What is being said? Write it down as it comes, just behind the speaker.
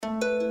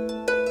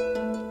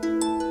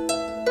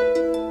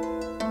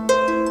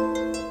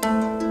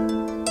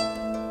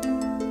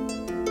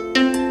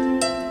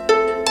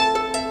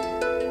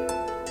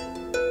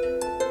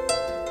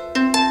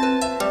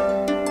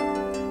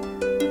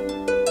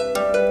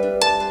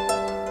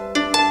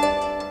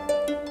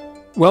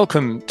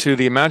Welcome to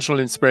the Imaginal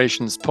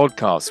Inspirations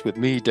podcast with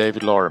me,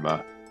 David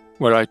Lorimer,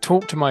 where I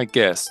talk to my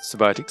guests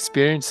about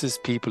experiences,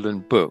 people,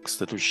 and books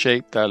that have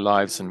shaped their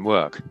lives and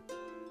work.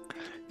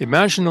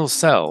 Imaginal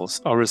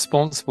cells are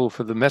responsible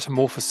for the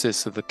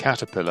metamorphosis of the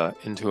caterpillar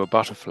into a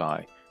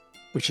butterfly,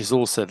 which is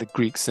also the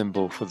Greek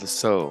symbol for the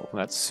soul.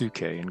 That's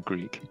psyche in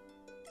Greek.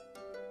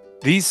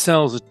 These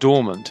cells are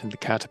dormant in the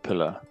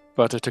caterpillar,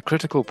 but at a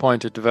critical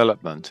point of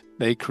development,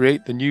 they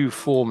create the new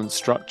form and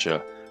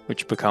structure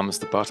which becomes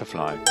the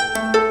butterfly.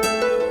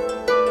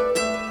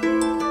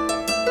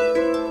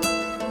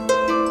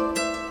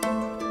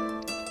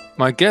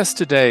 My guest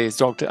today is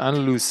Dr.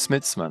 Anneloes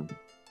Smitsman,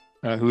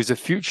 who is a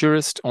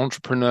futurist,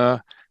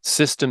 entrepreneur,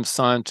 systems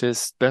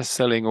scientist,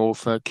 best-selling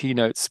author,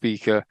 keynote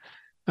speaker,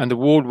 and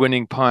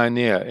award-winning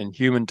pioneer in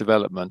human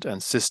development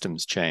and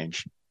systems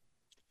change.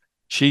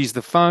 She's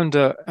the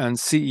founder and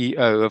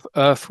CEO of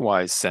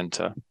Earthwise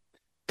Center,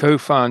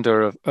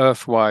 co-founder of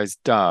Earthwise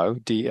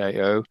DAO,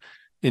 D-A-O,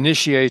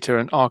 initiator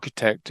and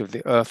architect of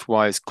the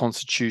Earthwise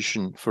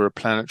Constitution for a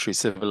Planetary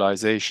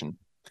Civilization,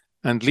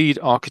 and lead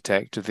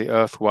architect of the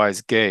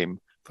Earthwise Game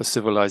for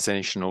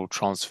Civilizational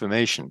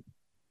Transformation.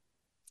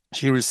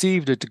 She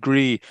received a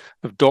degree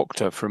of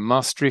doctor from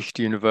Maastricht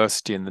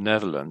University in the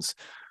Netherlands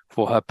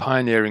for her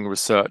pioneering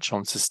research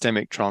on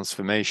systemic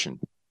transformation.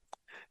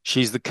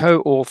 She's the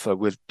co-author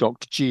with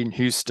Dr. Jean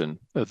Houston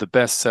of the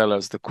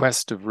bestsellers The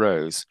Quest of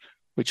Rose,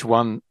 which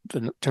won the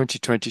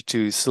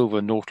 2022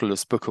 Silver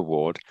Nautilus Book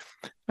Award,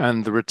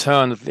 and The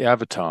Return of the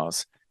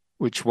Avatars,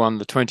 which won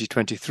the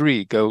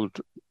 2023 Gold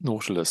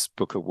Nautilus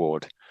Book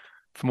Award.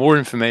 For more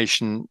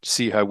information,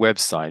 see her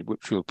website,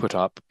 which we'll put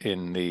up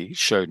in the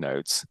show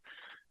notes.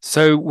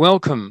 So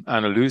welcome,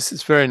 Anneloes.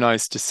 It's very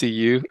nice to see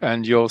you,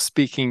 and you're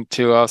speaking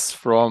to us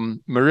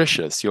from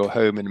Mauritius, your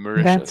home in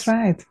Mauritius. That's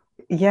right.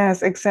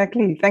 Yes,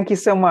 exactly. Thank you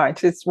so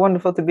much. It's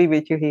wonderful to be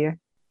with you here.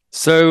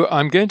 So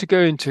I'm going to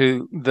go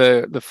into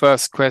the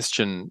first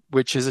question,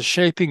 which is a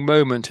shaping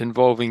moment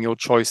involving your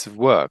choice of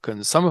work.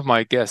 And some of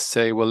my guests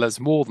say, well, there's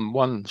more than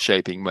one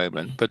shaping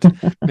moment, but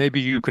maybe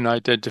you can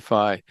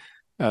identify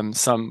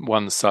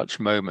one such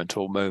moment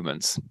or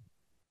moments.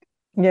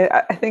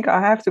 Yeah, I think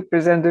I have to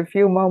present a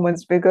few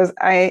moments because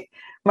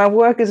my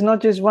work is not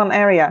just one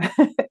area.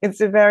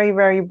 It's a very,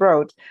 very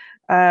broad.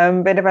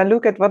 But if I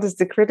look at what is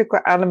the critical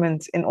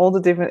element in all the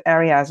different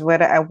areas,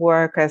 whether I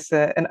work as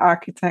an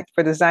architect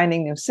for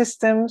designing new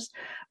systems,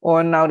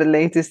 or now the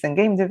latest in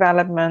game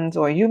development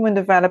or human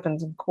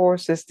development and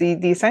courses,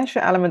 the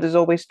essential element is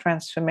always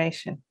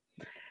transformation.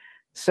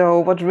 So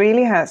what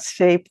really has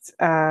shaped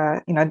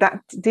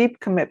that deep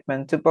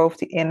commitment to both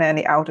the inner and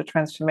the outer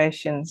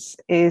transformations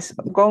is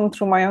going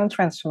through my own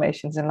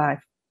transformations in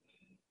life.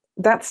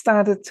 That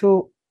started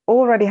to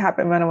already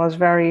happened when I was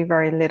very,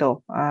 very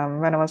little.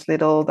 When I was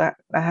little, that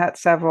I had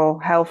several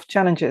health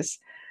challenges.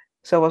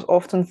 So I was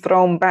often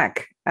thrown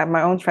back at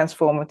my own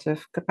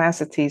transformative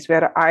capacities,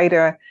 whether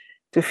either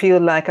to feel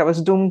like I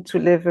was doomed to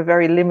live a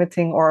very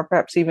limiting or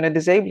perhaps even a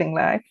disabling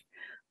life,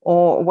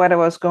 or whether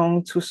I was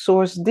going to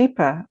source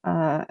deeper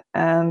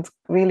and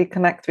really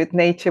connect with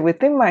nature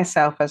within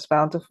myself as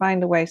well, to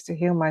find the ways to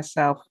heal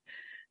myself.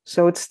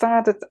 So it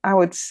started, I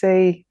would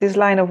say, this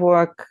line of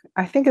work,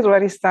 I think it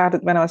already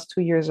started when I was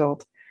 2 years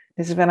old.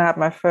 This is when I had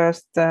my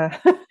first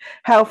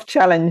health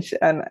challenge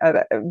and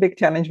a big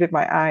challenge with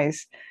my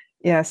eyes.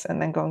 Yes,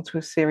 and then going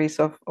through a series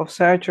of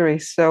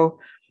surgeries. So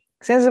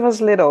since I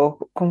was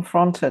little,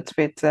 confronted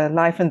with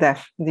life and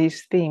death,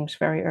 these themes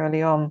very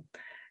early on,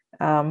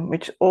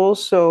 which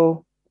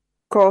also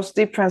caused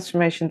deep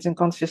transformations in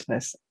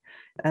consciousness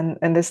and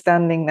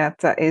understanding that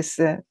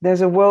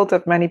there's a world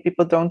that many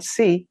people don't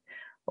see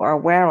or are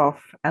aware of.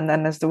 And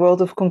then there's the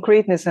world of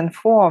concreteness and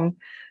form,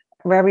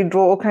 where we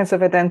draw all kinds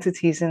of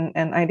identities and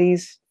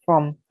ideas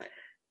from.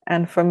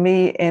 And for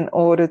me, in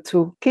order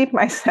to keep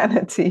my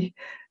sanity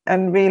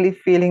and really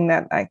feeling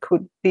that I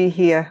could be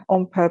here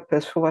on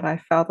purpose for what I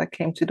felt I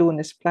came to do on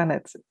this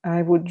planet,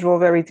 I would draw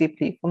very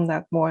deeply from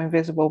that more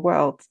invisible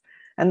world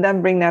and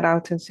then bring that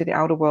out into the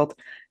outer world.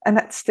 And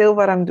that's still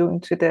what I'm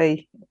doing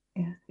today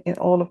in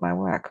all of my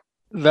work.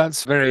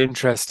 That's very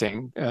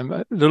interesting.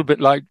 A little bit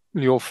like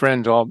your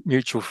friend, our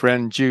mutual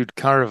friend, Jude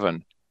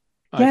Caravan.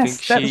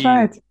 Yes, that's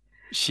right.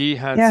 She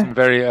had some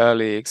very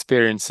early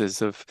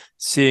experiences of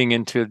seeing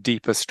into a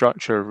deeper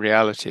structure of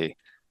reality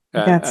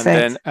and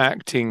then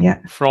acting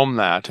from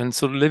that and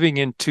sort of living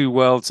in two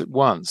worlds at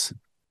once.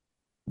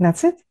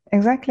 That's it.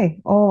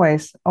 Exactly.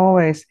 Always,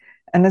 always.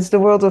 And it's the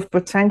world of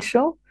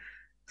potential.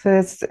 So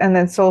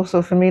it's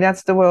also, for me,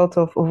 that's the world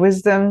of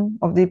wisdom,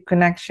 of deep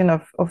connection,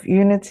 of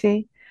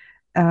unity.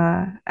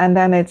 And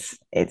then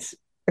it's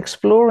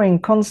exploring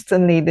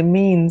constantly the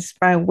means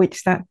by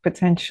which that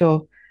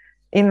potential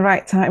in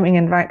right timing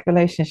and right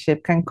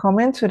relationship can come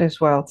into this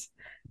world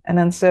and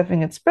then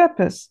serving its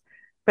purpose,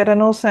 but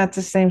then also at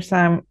the same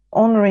time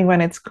honoring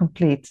when it's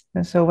complete.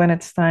 And so when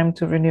it's time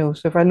to renew.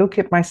 So if I look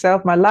at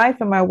myself, my life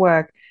and my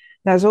work,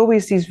 there's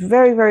always these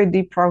very, very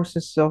deep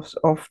processes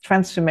of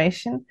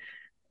transformation,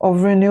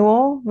 of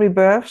renewal,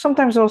 rebirth,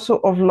 sometimes also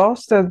of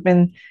loss that have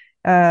been,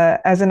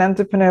 as an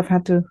entrepreneur, I've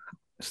had to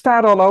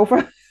start all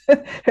over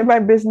in my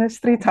business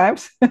 3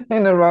 times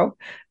in a row,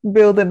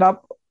 build it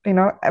up,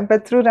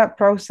 but through that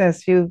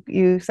process,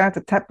 you start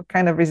to tap a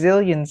kind of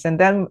resilience. And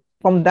then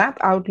from that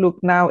outlook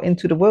now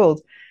into the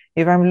world,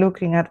 if I'm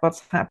looking at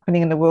what's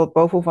happening in the world,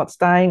 both of what's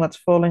dying, what's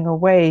falling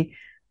away,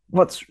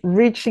 what's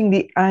reaching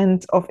the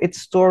end of its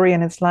story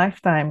and its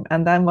lifetime,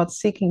 and then what's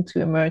seeking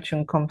to emerge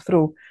and come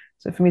through.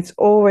 So for me, it's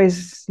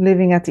always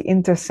living at the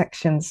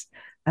intersections.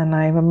 And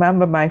I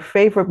remember my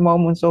favorite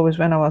moments always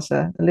when I was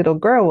a little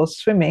girl was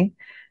swimming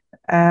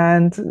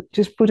and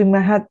just putting my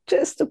head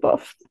just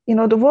above,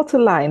 the water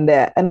line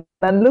there, and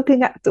then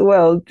looking at the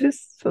world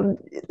just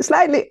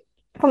slightly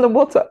from the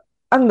water,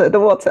 under the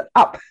water,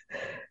 up,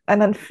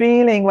 and then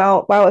feeling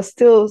while I was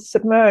still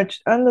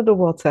submerged under the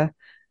water,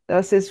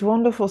 there's this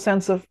wonderful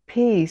sense of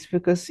peace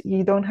because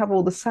you don't have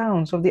all the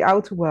sounds of the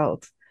outer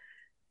world,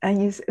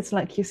 and it's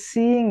like you're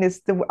seeing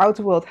the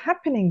outer world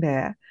happening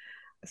there,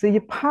 so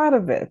you're part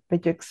of it,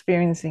 but you're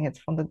experiencing it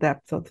from the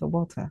depth of the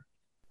water.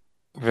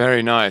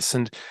 Very nice.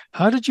 And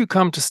how did you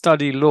come to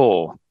study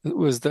law?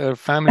 Was there a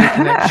family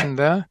connection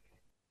there?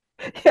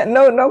 Yeah,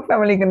 no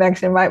family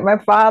connection. My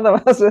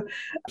father was a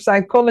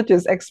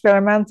psychologist,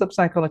 experimental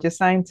psychologist,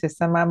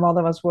 scientist, and my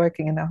mother was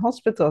working in a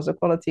hospital as a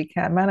quality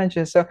care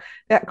manager. So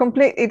they're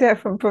completely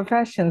different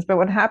professions. But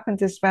what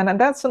happened is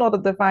and that's another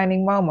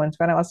defining moment,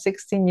 when I was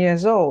 16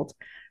 years old,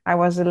 I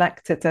was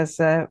elected as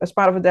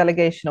part of a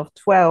delegation of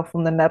 12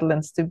 from the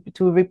Netherlands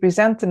to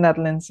represent the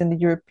Netherlands in the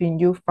European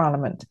Youth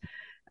Parliament,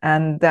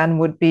 and then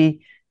would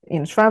be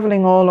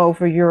traveling all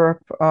over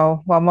Europe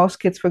while most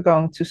kids were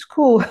going to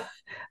school.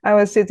 I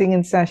was sitting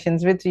in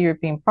sessions with the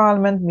European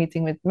Parliament,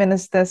 meeting with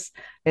ministers,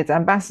 with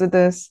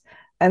ambassadors,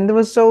 and there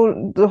was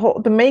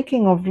the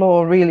making of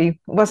law really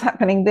was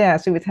happening there.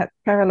 So we had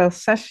parallel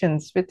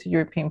sessions with the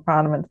European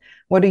Parliament,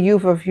 where the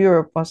youth of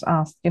Europe was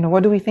asked,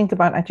 what do we think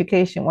about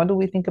education? What do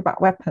we think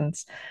about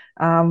weapons?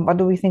 What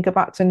do we think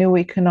about the new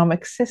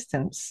economic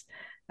systems?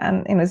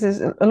 And this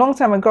is a long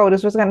time ago.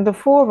 This was kind of the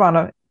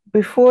forerunner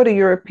before the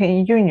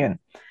European Union.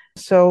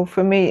 So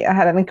for me, I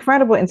had an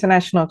incredible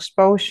international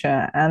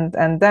exposure,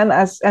 and then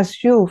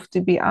as youth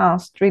to be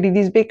asked really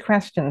these big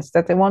questions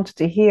that they wanted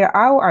to hear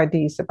our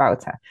ideas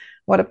about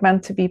what it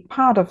meant to be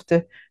part of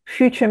the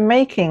future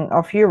making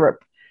of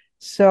Europe.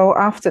 So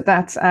after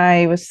that,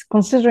 I was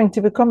considering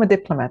to become a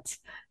diplomat,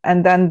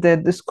 and then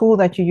the school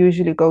that you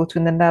usually go to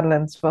in the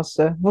Netherlands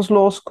was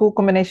law school,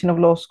 combination of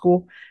law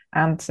school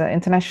and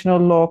international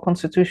law,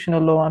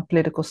 constitutional law, and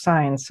political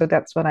science. So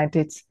that's what I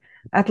did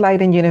at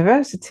Leiden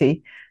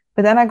University.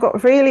 But then I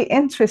got really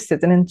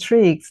interested and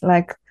intrigued,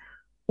 like,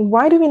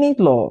 why do we need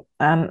law?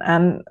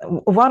 And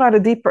what are the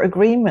deeper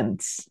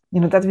agreements,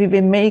 that we've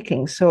been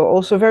making? So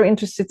also very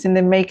interested in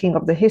the making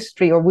of the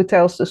history, or who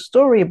tells the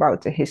story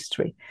about the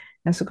history.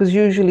 And so, because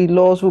usually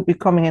laws will be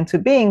coming into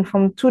being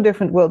from two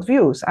different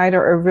worldviews,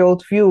 either a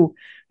worldview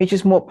which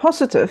is more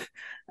positive,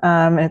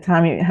 at the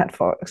time you had,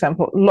 for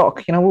example,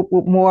 Locke, who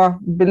more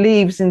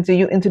believes into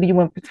the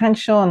human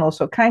potential and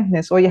also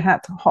kindness, or you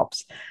had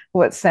Hobbes, who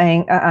was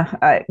saying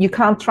you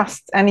can't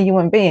trust any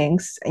human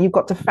beings. You've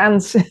got to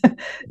fence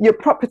your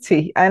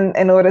property, and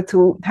in order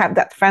to have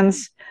that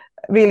fence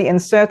really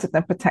inserted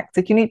and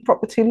protected, you need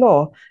property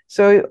law.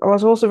 So I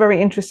was also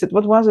very interested.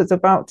 What was it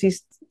about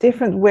these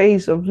different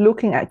ways of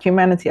looking at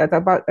humanity,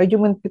 about a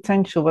human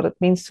potential, what it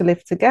means to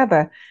live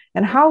together,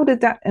 and how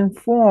did that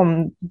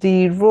inform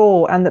the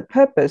role and the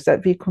purpose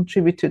that we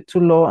contributed to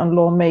law and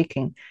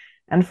lawmaking?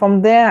 And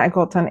from there, I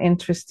got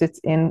interested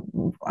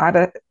in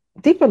other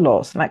deeper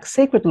laws, like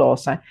sacred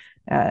laws.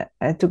 I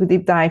took a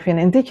deep dive in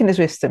indigenous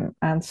wisdom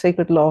and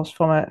sacred laws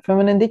from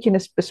an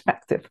indigenous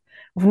perspective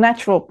of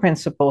natural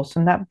principles,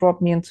 and that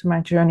brought me into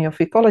my journey of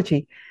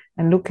ecology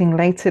and looking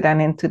later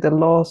then into the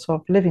laws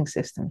of living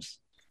systems.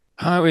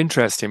 How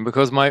interesting,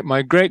 because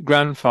my great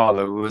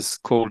grandfather was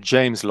called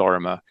James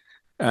Lorimer,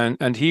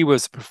 and he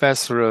was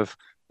professor of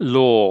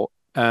law,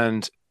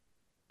 and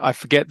I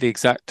forget the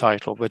exact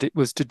title, but it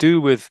was to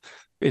do with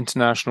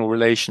international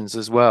relations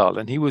as well.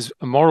 And he was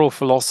a moral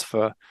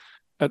philosopher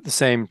at the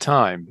same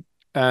time.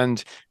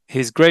 And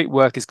his great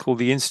work is called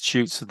The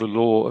Institutes of the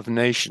Law of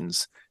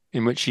Nations,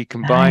 in which he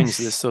combines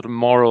this Nice. sort of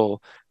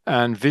moral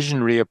and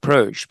visionary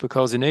approach,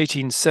 because in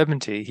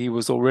 1870 he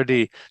was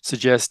already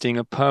suggesting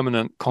a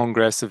permanent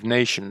Congress of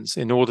Nations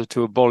in order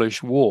to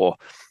abolish war.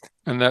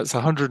 And that's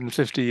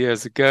 150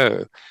 years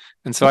ago.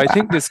 And so I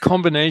think this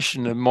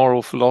combination of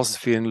moral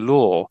philosophy and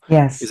law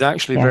is Yes,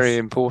 actually very yes.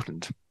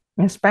 important.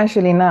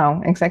 Especially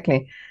now,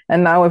 exactly.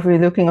 And now, if we're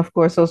looking, of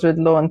course, also at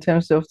law in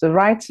terms of the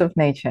rights of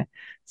nature.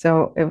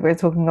 So, if we're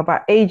talking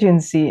about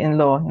agency in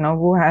law,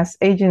 who has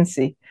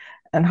agency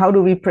and how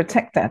do we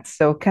protect that?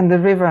 So, can the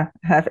river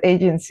have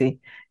agency?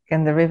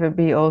 Can the river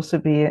also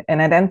be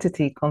an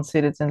identity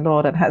considered in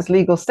law that has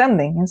legal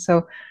standing? And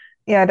so,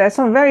 yeah, there's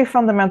some very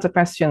fundamental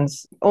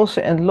questions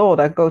also in law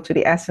that go to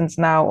the essence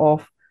now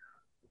of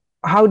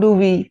how do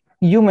we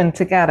human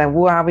together?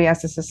 Who are we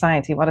as a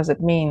society? What does it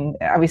mean?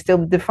 Are we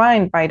still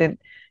defined by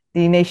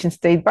the nation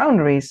state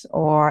boundaries,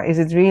 or is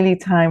it really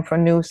time for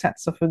new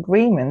sets of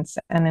agreements?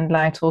 And in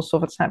light also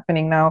of what's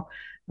happening now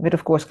with,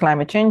 of course,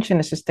 climate change and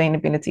the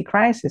sustainability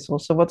crisis.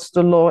 Also, what's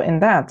the law in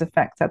that? The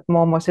fact that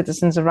more and more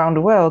citizens around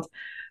the world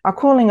are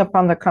calling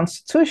upon their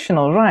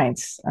constitutional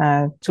rights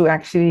to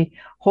actually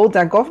hold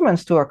their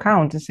governments to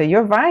account and say,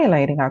 you're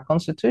violating our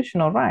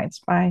constitutional rights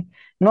by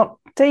not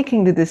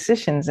taking the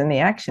decisions and the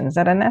actions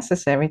that are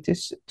necessary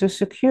to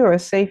secure a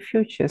safe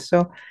future.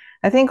 So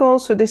I think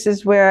also this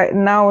is where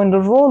now in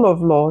the role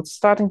of law, it's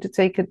starting to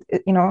take a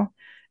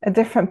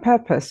different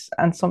purpose.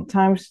 And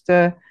sometimes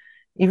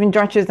even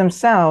judges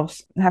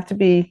themselves have to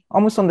be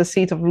almost on the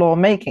seat of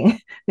lawmaking,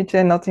 which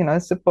they're not,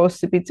 supposed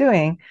to be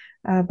doing,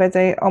 but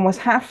they almost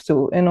have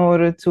to in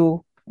order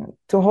to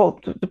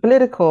hold the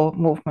political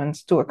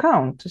movements to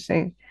account, to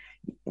say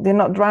they're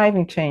not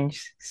driving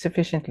change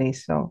sufficiently.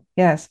 So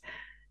yes.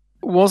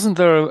 Wasn't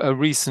there a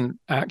recent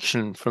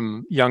action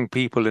from young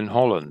people in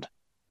Holland,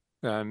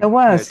 There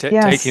was,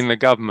 yes. taking the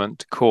government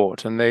to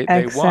court, and they won,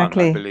 I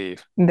Exactly.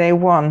 believe. They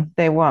won.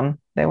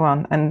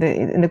 And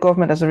the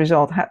government, as a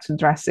result, had to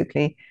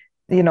drastically,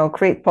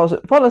 create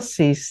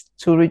policies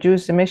to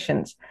reduce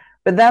emissions.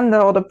 But then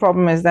the other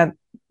problem is that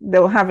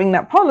they're having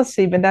that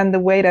policy, but then the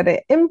way that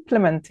they're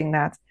implementing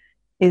that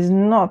is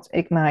not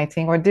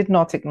igniting or did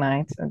not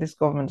ignite, this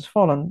government has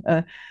fallen,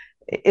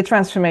 a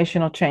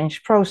transformational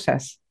change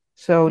process.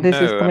 So this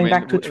is No, I coming mean,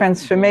 back to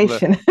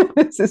transformation.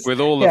 with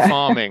all the Yeah.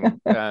 farming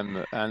and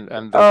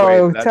the way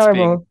Oh, that's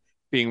terrible.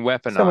 being So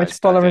much weaponized, I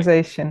think.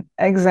 polarization.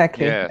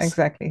 Exactly, Yes,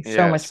 exactly.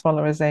 So much yes.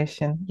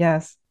 polarization.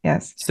 Yes,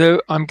 yes.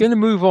 So I'm going to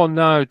move on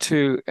now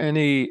to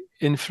any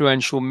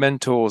influential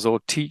mentors or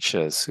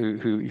teachers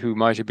who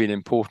might have been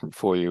important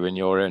for you in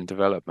your own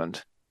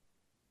development.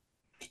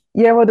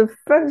 Yeah, well, the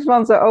first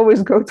ones I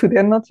always go to,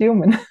 they're not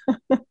human.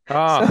 So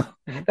Ah,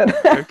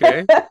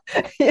 okay, that,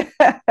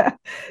 yeah,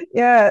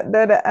 yeah,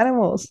 they're the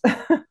animals.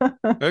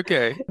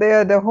 okay. They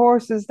are the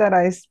horses that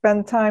I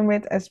spend time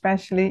with,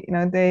 especially,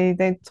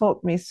 they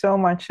taught me so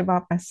much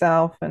about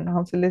myself and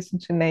how to listen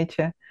to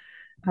nature,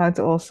 how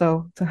to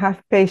also to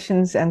have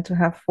patience and to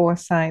have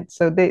foresight.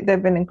 So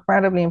they've been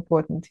incredibly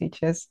important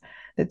teachers.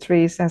 The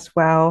trees as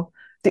well.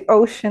 The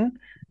ocean.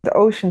 The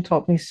ocean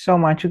taught me so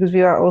much because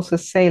we are also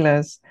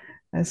sailors.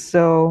 And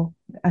so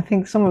I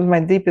think some of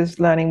my deepest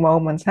learning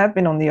moments have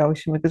been on the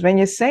ocean because when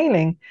you're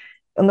sailing,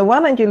 on the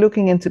one hand, you're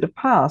looking into the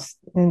past,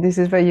 and this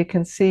is where you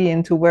can see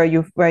into where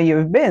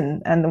you've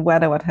been and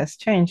whether what has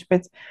changed.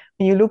 But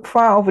when you look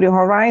far over the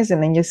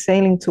horizon and you're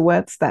sailing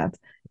towards that,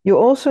 you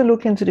also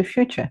look into the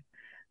future.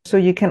 So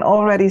you can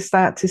already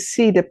start to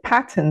see the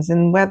patterns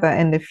in weather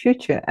in the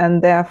future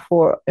and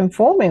therefore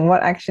informing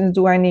what actions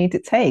do I need to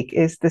take?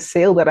 Is the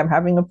sail that I'm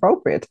having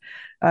appropriate?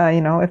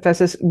 If there's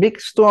this big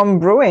storm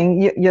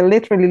brewing, you're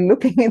literally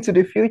looking into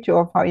the future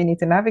of how you need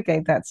to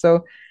navigate that.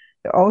 So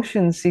the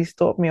ocean seas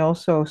taught me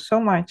also so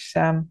much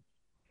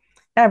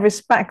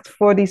respect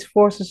for these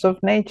forces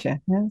of nature.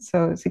 Yeah?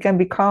 So she can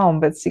be calm,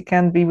 but she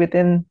can be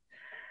within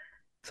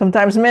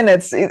sometimes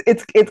minutes.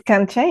 It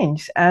can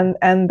change, and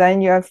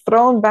then you're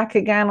thrown back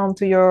again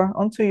onto your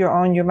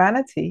own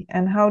humanity.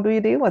 And how do you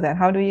deal with that?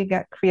 How do you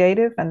get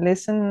creative and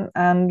listen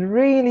and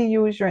really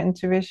use your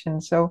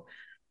intuition? So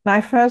my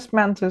first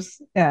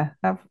mentors, yeah,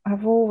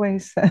 have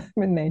always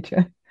been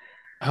nature.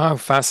 How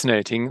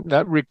fascinating.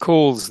 That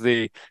recalls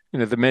the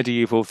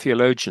medieval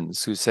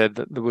theologians who said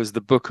that there was the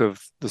book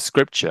of the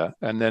scripture,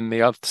 and then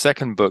the other,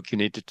 second book you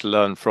needed to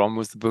learn from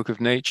was the book of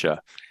nature.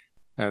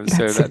 So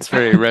That's that's it.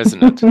 very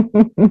resonant.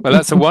 Well,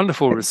 that's a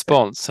wonderful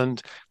response.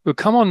 And we'll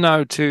come on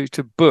now to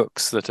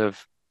books that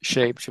have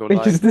shaped your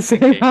Which is life the and same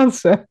thinking.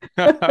 answer.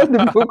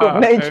 The book of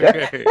nature.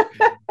 Okay.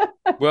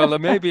 Well, there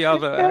may be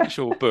other Yeah.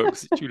 actual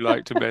books that you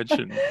like to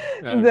mention.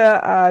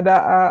 There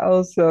are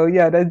also,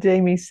 yeah, the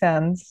Jamie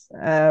Sands,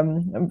 a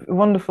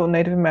wonderful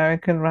Native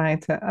American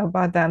writer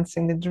about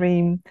dancing the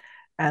dream,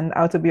 and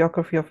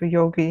autobiography of a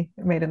yogi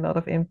made a lot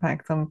of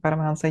impact on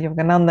Paramahansa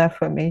Yogananda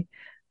for me.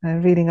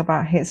 Reading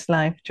about his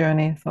life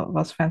journey, I thought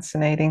was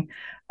fascinating.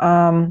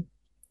 Um,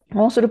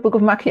 Also, the book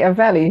of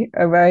Machiavelli,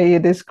 where he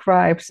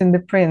describes in The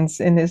Prince,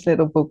 in his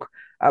little book,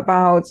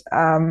 about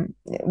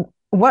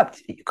what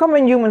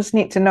common humans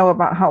need to know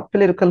about how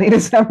political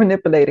leaders are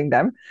manipulating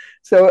them.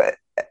 So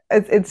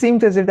it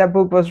seemed as if that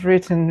book was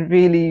written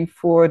really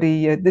for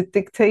the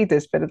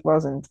dictators, but it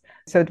wasn't.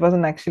 So it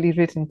wasn't actually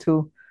written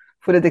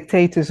for the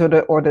dictators or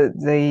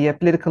the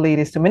political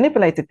leaders to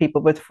manipulate the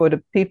people, but for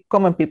the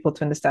common people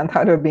to understand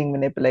how they're being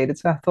manipulated.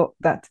 So I thought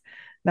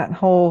that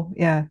whole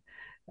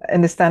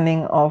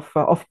understanding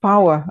of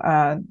power,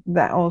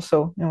 that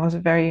also was a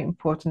very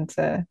important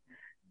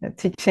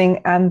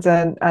teaching. And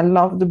I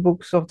love the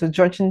books of the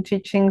Dzogchen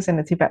teachings and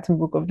the Tibetan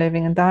Book of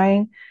Living and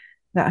Dying.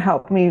 That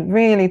helped me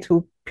really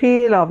to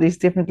peel off these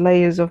different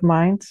layers of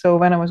mind. So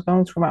when I was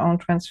going through my own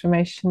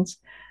transformations,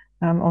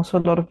 also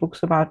a lot of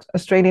books about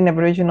Australian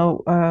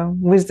Aboriginal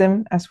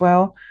wisdom as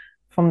well,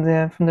 from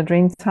the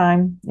dream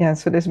time. Yeah,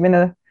 so there's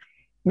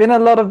been a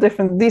lot of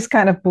different these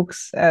kind of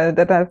books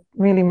that have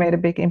really made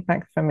a big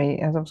impact for me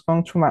as I was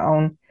going through my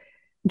own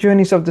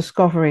journeys of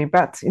discovery.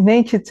 But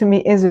nature to me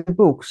is a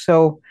book.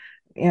 So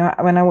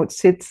when I would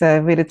sit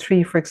with a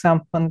tree, for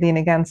example, and lean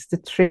against the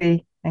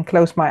tree, and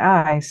close my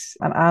eyes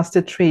and ask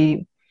the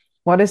tree,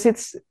 what is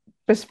its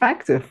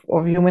perspective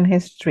of human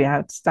history?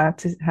 I'd start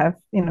to have,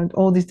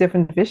 all these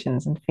different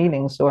visions and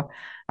feelings. Or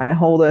I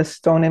hold a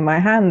stone in my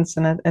hands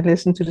and I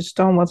listen to the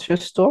stone. What's your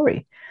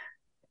story?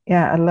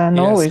 Yeah, I learn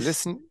Yes, always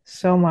listen,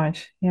 so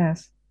much.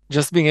 Yes.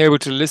 just being able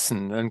to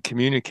listen and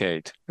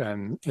communicate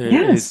is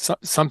Yes,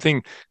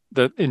 something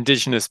that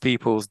indigenous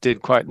peoples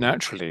did quite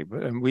naturally,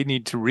 and we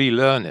need to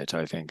relearn it,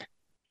 I think.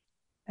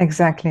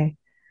 exactly.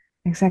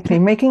 Exactly.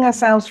 Making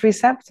ourselves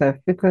receptive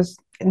because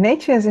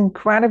nature is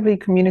incredibly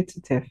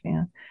communicative.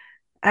 Yeah.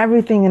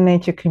 Everything in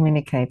nature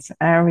communicates.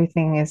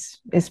 Everything is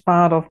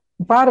part of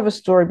a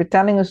story, but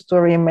telling a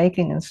story and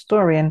making a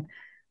story. And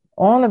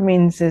all it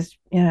means is,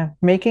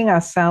 making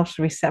ourselves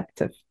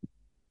receptive.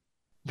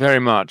 Very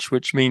much,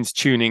 which means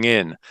tuning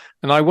in.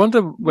 And I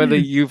wonder whether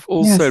Yes. you've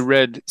also Yes.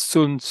 read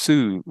Sun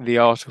Tzu, The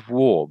Art of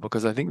War,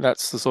 because I think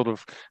that's the sort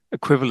of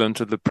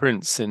equivalent of the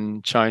prince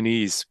in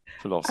Chinese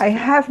I philosophy.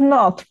 have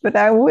not, but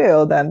I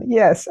will then.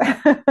 Yes.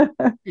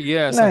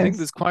 Yes, I think Nice.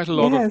 there's quite a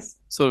lot of Yes.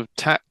 sort of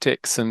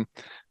tactics and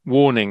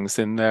warnings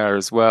in there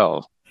as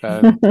well.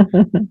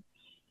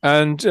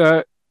 And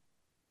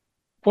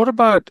what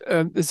about,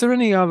 is there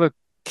any other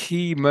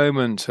key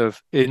moment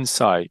of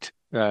insight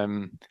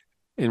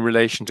in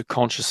relation to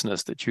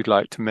consciousness that you'd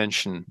like to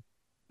mention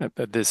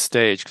at this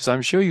stage? Because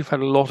I'm sure you've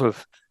had a lot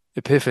of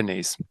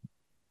epiphanies,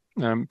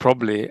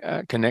 probably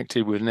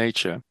connected with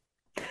nature.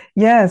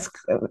 Yes,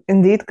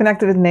 indeed,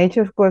 connected with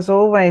nature, of course,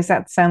 always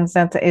that sense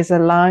that there is a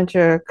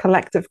larger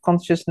collective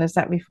consciousness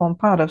that we form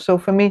part of. So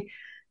for me,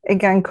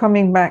 again,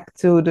 coming back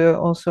to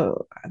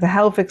the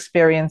health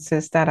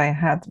experiences that I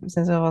had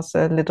since I was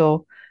a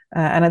little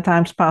and at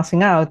times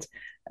passing out,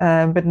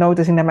 but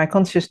noticing that my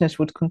consciousness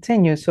would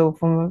continue. So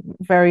from a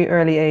very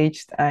early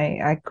age,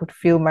 I could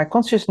feel my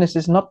consciousness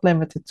is not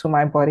limited to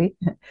my body.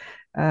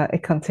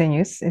 It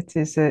continues.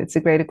 It's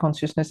a greater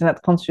consciousness, and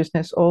that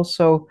consciousness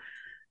also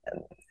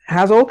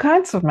has all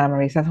kinds of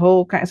memories, that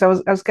whole kind.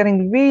 So I was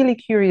getting really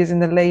curious in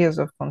the layers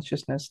of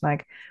consciousness,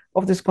 like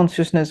of this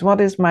consciousness, what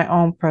is my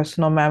own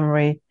personal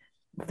memory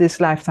of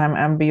this lifetime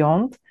and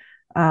beyond?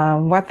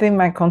 What in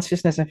my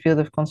consciousness and field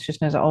of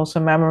consciousness are also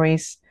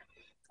memories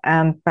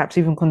and perhaps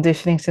even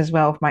conditionings as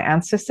well of my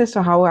ancestors.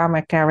 So how am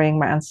I carrying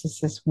my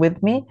ancestors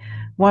with me?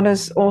 What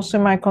is also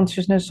my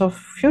consciousness of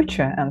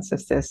future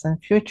ancestors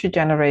and future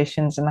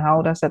generations, and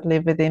how does that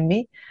live within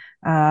me?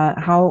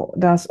 How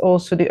does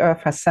also the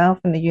earth herself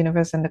and the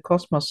universe and the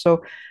cosmos?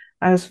 So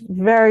I was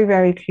very,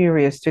 very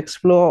curious to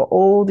explore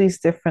all these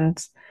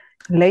different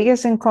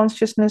layers in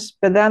consciousness,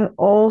 but then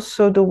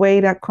also the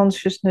way that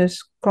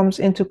consciousness comes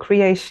into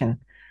creation.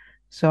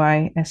 So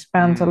I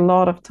spent a Mm.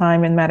 lot of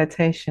time in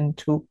meditation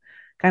to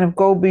kind of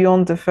go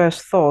beyond the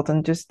first thought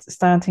and just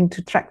starting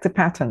to track the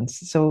patterns.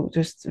 So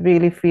just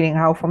really feeling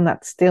how from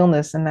that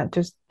stillness and that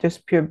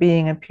just pure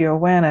being and pure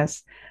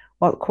awareness,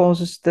 what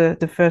causes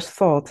the first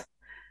thought.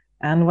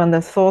 And when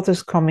the thought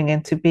is coming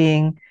into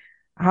being,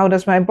 how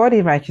does my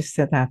body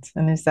register that?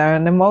 And is there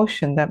an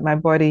emotion that my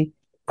body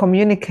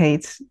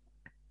communicates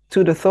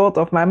to the thought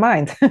of my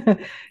mind?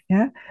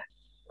 Yeah.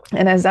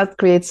 And as that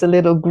creates a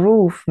little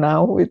groove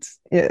now, it's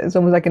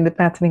almost like in the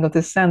patterning of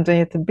the sand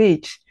at the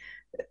beach.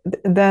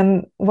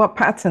 Then what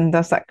pattern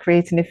does that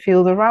create in the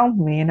field around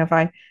me? And if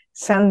I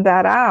send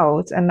that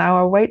out and now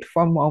I wait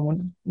for a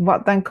moment,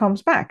 what then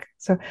comes back?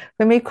 So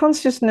for me,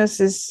 consciousness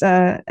is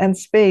and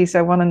space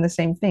are one and the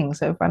same thing.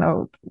 So if I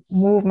now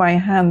move my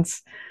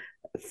hands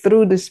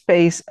through the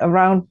space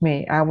around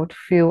me, I would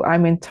feel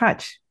I'm in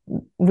touch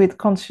with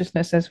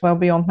consciousness as well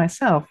beyond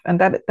myself, and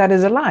that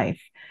is alive.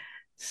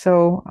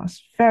 So I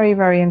was very,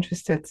 very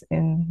interested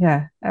in,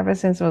 yeah, ever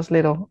since I was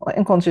little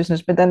in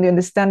consciousness, but then the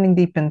understanding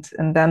deepened.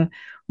 And then,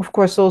 of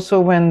course, also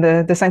when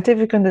the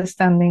scientific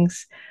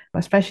understandings,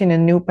 especially in the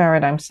new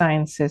paradigm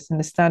sciences and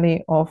the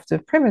study of the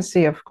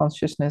primacy of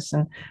consciousness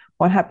and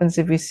what happens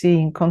if we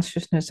see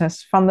consciousness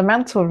as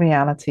fundamental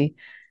reality,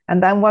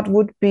 and then what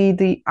would be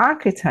the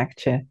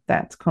architecture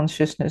that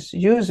consciousness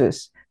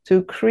uses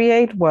to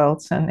create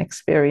worlds and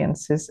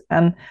experiences,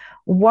 and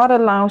what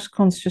allows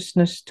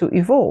consciousness to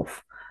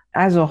evolve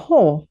as a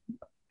whole,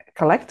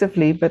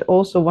 collectively, but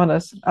also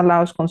what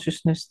allows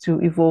consciousness to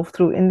evolve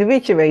through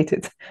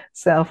individuated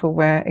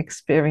self-aware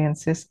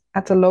experiences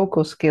at a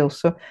local scale.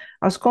 So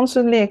I was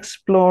constantly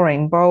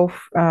exploring both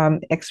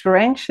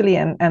experientially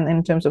and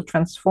in terms of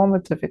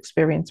transformative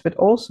experience, but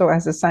also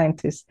as a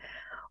scientist,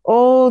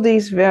 all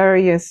these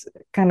various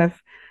kind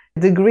of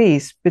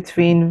degrees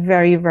between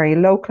very, very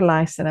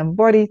localized and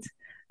embodied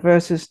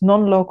versus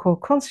non-local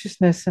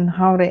consciousness and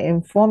how they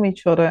inform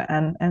each other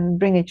and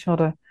bring each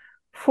other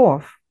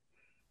forth.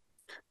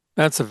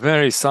 That's a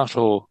very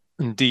subtle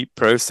and deep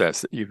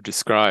process that you've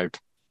described.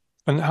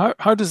 And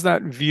how does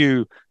that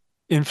view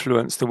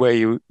influence the way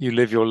you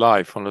live your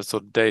life on a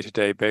sort of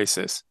day-to-day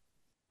basis?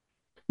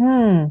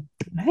 Hmm.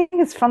 I think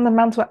it's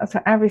fundamental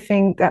to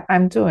everything that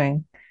I'm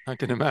doing. I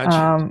can imagine.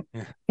 Um,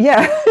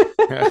 Yeah.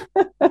 yeah.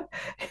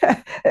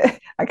 Yeah.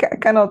 I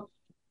cannot.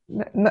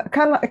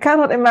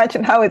 cannot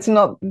imagine how it's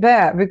not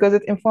there because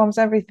it informs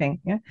everything.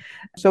 Yeah.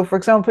 So, for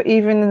example,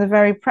 even in the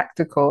very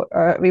practical,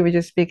 we were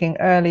just speaking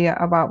earlier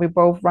about we're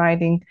both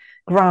writing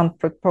grant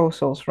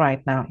proposals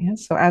right now. Yeah.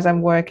 So, as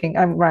I'm working,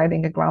 I'm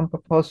writing a grant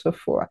proposal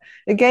for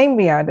a game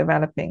we are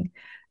developing.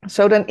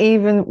 So then,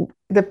 even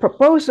the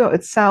proposal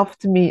itself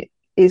to me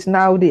is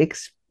now the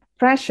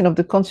expression of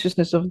the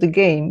consciousness of the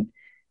game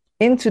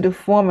into the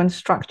form and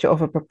structure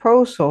of a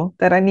proposal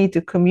that I need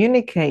to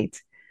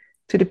communicate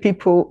to the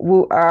people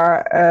who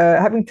are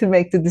having to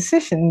make the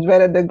decisions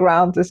whether the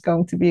grant is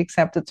going to be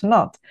accepted or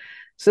not.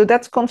 So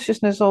that's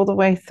consciousness all the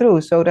way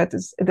through. So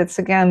that's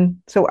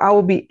again, so I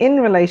will be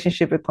in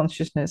relationship with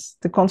consciousness,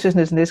 the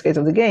consciousness in this case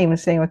of the game, and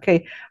saying,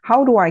 okay,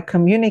 how do I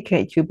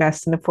communicate you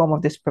best in the form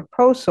of this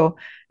proposal?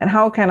 And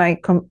how can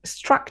I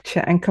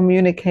structure and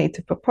communicate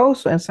the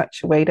proposal in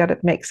such a way that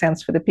it makes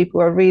sense for the people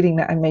who are reading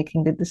that and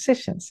making the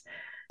decisions?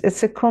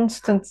 It's a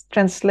constant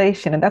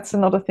translation. And that's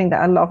another thing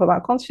that I love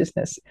about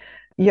consciousness.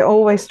 You're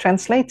always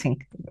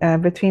translating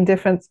between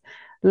different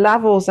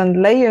levels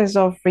and layers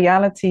of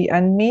reality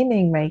and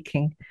meaning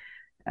making.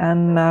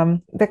 And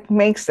that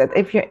makes that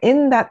if you're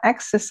in that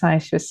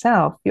exercise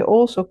yourself, you're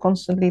also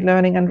constantly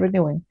learning and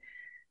renewing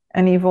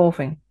and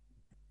evolving.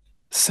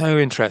 So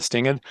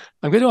interesting. And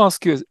I'm going to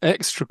ask you an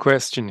extra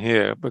question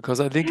here because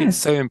I think it's Yes.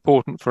 so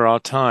important for our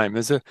time.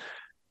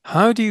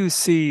 How do you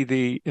see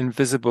the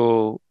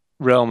invisible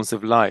realms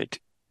of light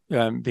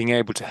being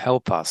able to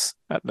help us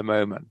at the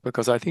moment?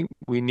 Because I think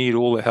we need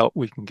all the help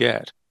we can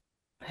get.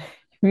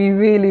 We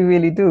really,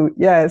 really do.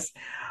 Yes.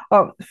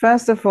 Well,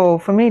 first of all,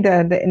 for me,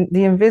 the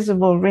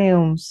invisible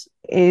realms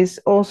is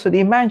also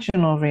the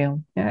imaginal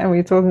realm. Yeah, and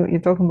you're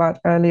talking about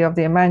earlier of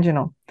the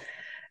imaginal.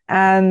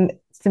 And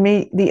to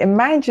me, the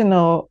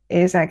imaginal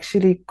is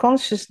actually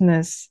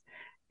consciousness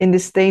in the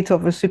state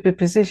of a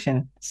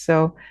superposition.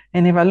 So,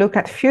 and if I look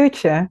at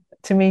future,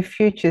 to me,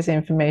 future is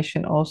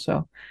information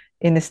also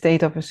in the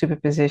state of a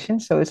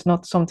superposition. So it's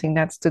not something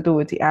that's to do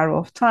with the arrow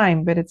of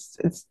time, but it's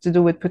to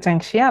do with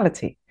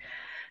potentiality.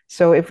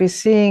 So if we're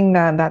seeing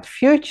that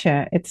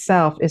future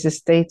itself is a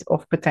state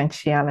of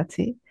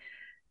potentiality,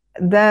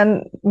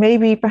 then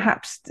maybe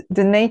perhaps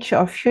the nature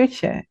of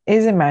future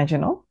is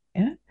imaginal.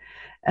 Yeah.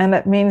 And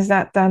that means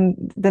that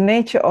then the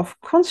nature of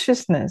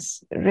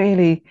consciousness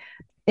really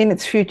in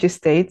its future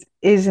state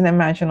is an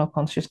imaginal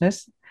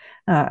consciousness.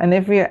 And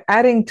if we are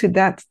adding to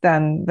that,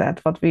 then that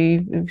what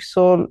we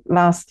saw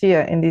last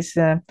year in these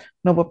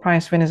Nobel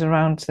Prize winners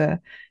around,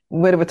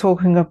 where we're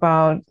talking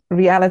about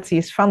reality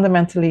is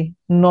fundamentally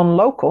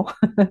non-local,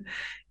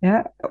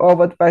 yeah, or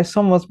but by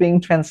some was being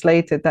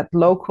translated that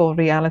local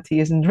reality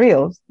isn't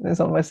real.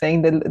 Some was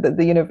saying that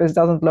the universe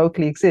doesn't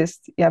locally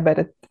exist, yeah, but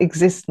it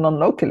exists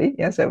non-locally,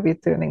 yeah. So we're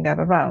turning that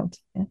around.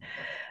 Yeah.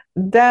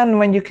 Then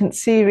when you can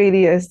see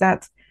really is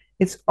that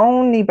it's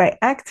only by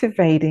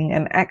activating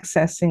and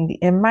accessing the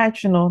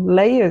imaginal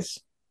layers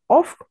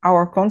of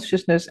our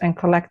consciousness and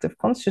collective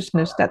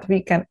consciousness that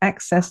we can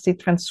access the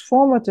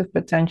transformative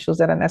potentials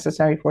that are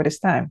necessary for this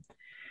time.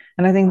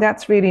 And I think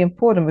that's really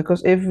important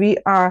because if we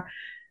are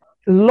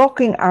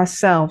locking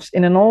ourselves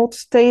in an old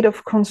state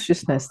of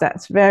consciousness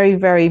that's very,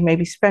 very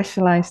maybe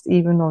specialized,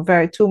 even or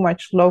very too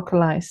much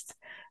localized,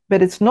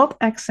 but it's not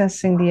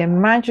accessing the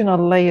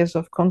imaginal layers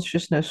of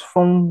consciousness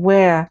from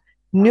where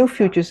new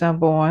futures are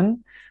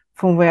born,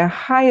 from where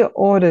higher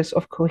orders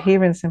of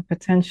coherence and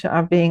potential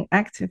are being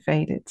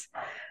activated,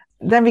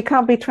 then we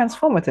can't be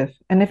transformative.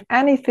 And if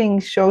anything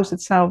shows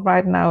itself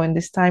right now in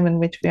this time in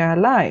which we are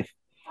alive,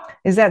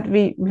 is that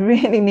we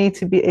really need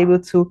to be able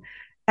to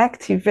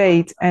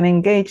activate and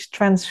engage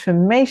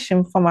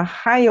transformation from a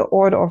higher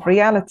order of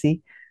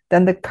reality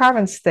than the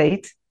current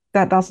state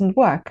that doesn't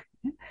work.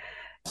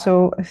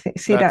 So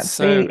see That's that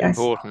so really as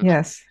important.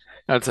 yes,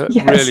 That's a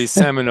really yes,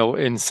 seminal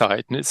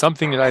insight, and it's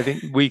something that I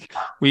think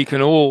we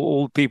can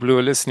all people who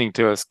are listening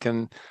to us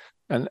can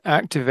and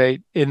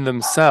activate in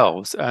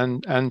themselves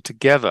and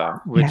together,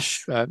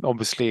 which yes.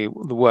 obviously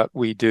the work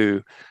we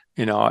do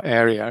in our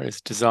area is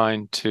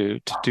designed to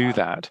do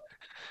that.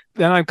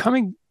 Then I'm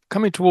coming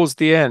towards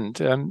the end.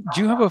 Do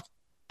you have a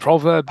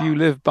proverb you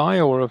live by,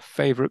 or a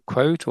favorite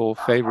quote or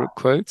favorite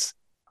quotes?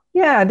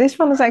 Yeah, this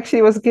one is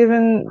actually was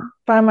given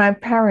by my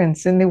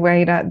parents in the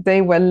way that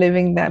they were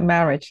living their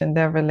marriage and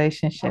their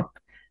relationship.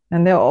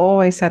 And they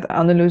always had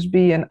Anneloes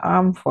be an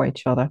arm for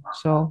each other.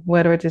 So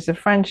whether it is a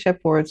friendship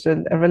or it's a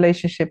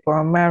relationship or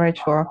a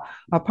marriage or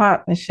a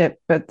partnership,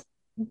 but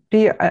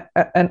be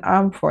an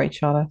arm for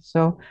each other.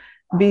 So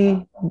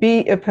be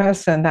a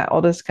person that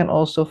others can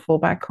also fall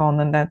back on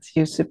and that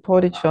you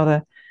support each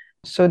other.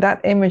 So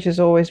that image has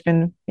always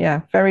been,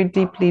 yeah, very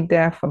deeply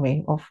there for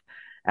me of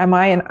am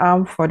I an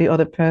arm for the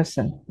other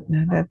person?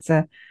 That's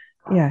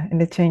yeah,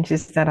 and the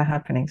changes that are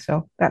happening.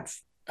 So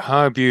that's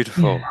How yeah.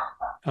 beautiful.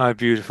 How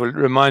beautiful. It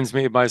reminds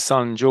me of my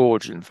son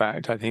George, in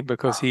fact, I think,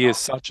 because he is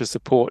such a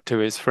support to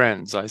his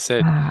friends. I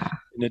said Ah.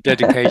 in a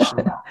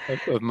dedication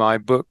of my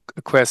book,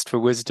 A Quest for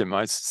Wisdom,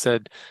 I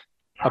said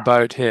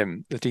about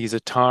him that he's a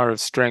tower of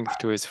strength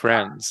to his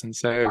friends. And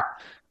so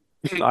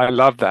I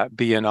love that,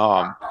 be an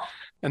arm.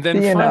 And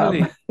then you know.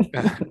 finally,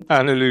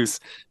 Anneloes,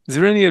 is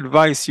there any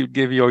advice you'd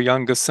give your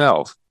younger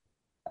self?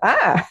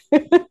 Ah,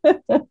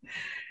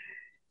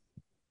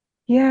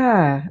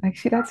 yeah,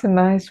 actually, that's a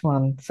nice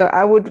one. So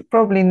I would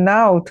probably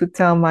now to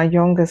tell my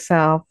younger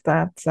self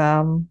that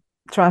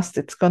trust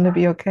it's going to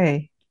be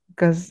okay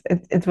because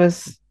it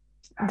was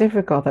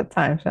difficult at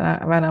times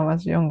when I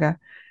was younger.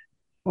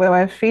 Where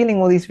I'm feeling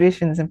all these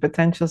visions and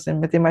potentials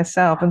within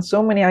myself and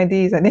so many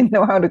ideas I didn't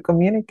know how to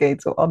communicate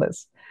to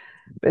others.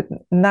 But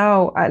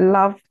now I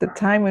love the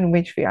time in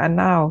which we are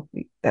now,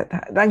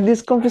 like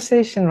this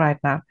conversation right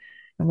now.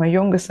 And my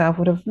younger self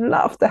would have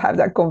loved to have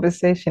that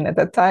conversation. At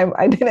that time,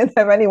 I didn't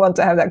have anyone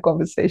to have that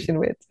conversation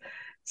with.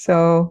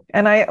 So,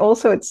 and I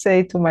also would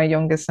say to my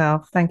younger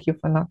self, thank you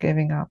for not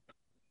giving up.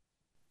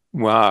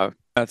 Wow,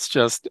 that's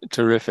just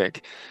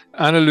terrific.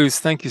 Anneloes,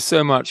 thank you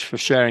so much for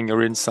sharing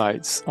your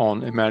insights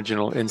on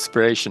imaginal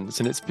inspirations.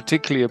 And it's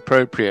particularly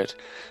appropriate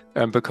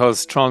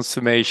because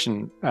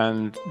transformation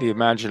and the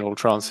imaginal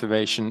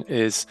transformation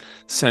is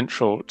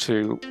central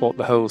to what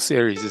the whole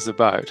series is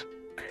about.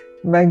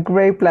 My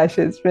great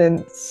pleasure. It's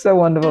been so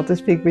wonderful to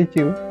speak with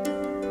you.